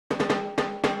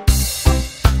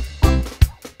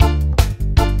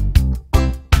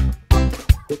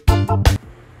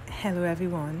Hello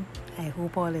everyone, I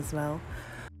hope all is well.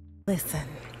 Listen,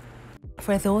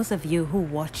 for those of you who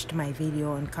watched my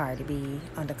video on the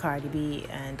Cardi B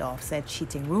and Offset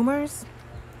cheating rumors,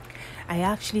 I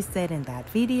actually said in that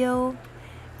video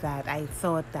that I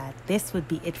thought that this would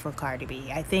be it for Cardi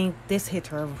B. I think this hit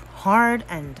her hard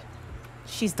and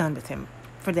she's done with him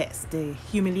for this. The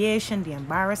humiliation, the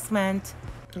embarrassment.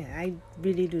 Yeah, I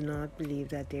really do not believe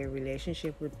that their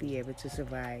relationship would be able to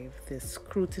survive the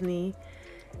scrutiny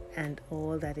and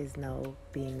all that is now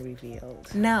being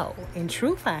revealed. Now, in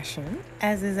true fashion,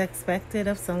 as is expected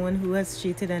of someone who has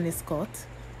cheated and is caught,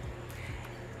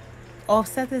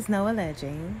 Offset is now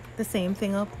alleging the same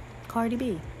thing of Cardi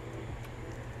B.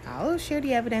 I'll share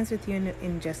the evidence with you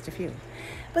in just a few.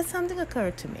 But something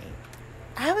occurred to me.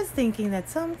 I was thinking that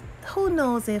who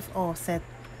knows if Offset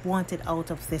wanted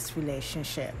out of this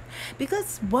relationship,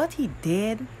 because what he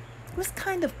did was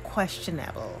kind of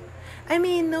questionable. I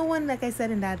mean, no one, like I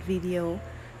said in that video,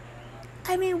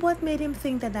 I mean, what made him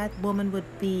think that that woman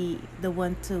would be the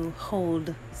one to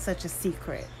hold such a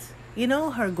secret? You know,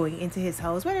 her going into his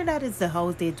house, whether that is the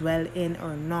house they dwell in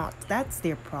or not, that's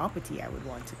their property, I would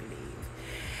want to believe.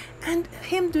 And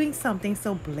him doing something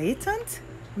so blatant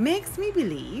makes me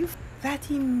believe that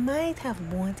he might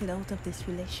have wanted out of this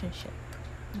relationship,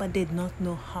 but did not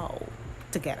know how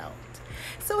to get out.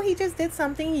 So he just did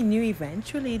something. He knew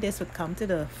eventually this would come to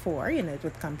the fore, it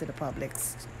would come to the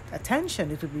public's attention.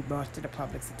 It would be brought to the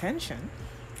public's attention.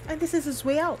 And this is his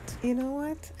way out. You know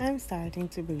what? I'm starting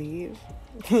to believe.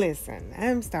 Listen,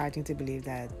 I'm starting to believe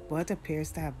that what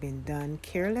appears to have been done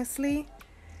carelessly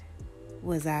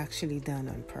was actually done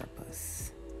on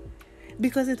purpose,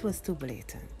 because it was too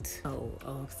blatant. So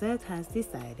Offset has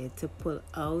decided to pull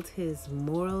out his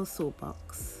moral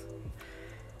soapbox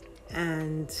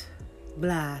and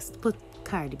put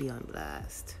Cardi B on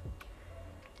blast.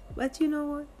 But you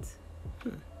know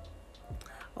what?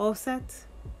 Offset,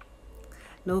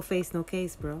 no face, no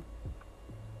case, bro.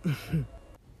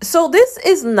 So this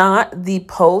is not the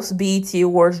post-BET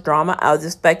Awards drama I was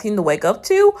expecting to wake up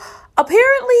to.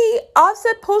 Apparently,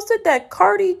 Offset posted that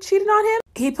Cardi cheated on him.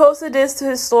 He posted this to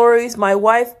his stories: "My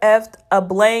wife effed a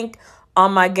blank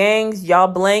on my gangs. Y'all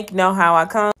blank know how I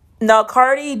come." Now,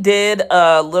 Cardi did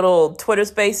a little Twitter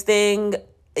space thing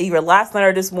either last night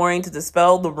or this morning to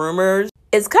dispel the rumors.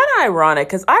 It's kind of ironic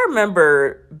because I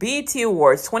remember BET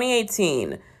Awards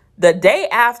 2018, the day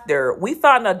after we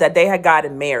found out that they had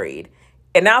gotten married.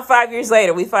 And now 5 years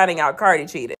later, we finding out Cardi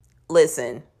cheated.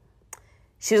 Listen,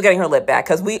 she was getting her lip back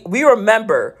because we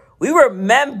remember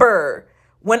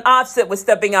when Offset was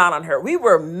stepping out on her. We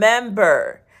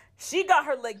remember. She got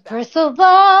her leg back. First of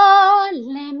all,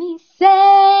 let me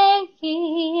say,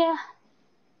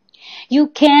 you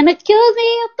can't accuse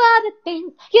me of other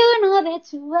things you know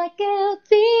that you are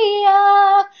guilty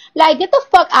of. Like, get the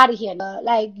fuck out of here.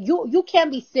 Like, you can't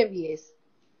be serious.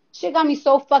 Shit got me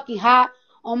so fucking hot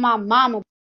on my mama.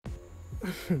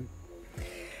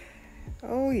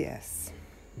 Oh yes,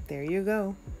 there you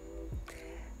go.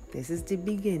 This is the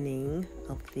beginning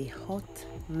of the hot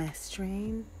mess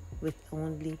train with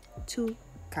only 2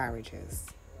 carriages.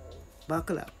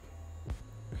 Buckle up.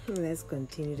 Let's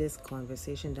continue this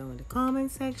conversation down in the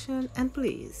comment section, and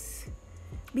please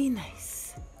be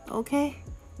nice, okay?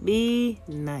 Be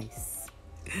nice.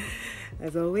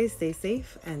 As always, stay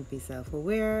safe and be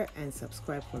self-aware, and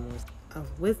subscribe for more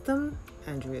of wisdom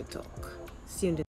and real talk. See you in the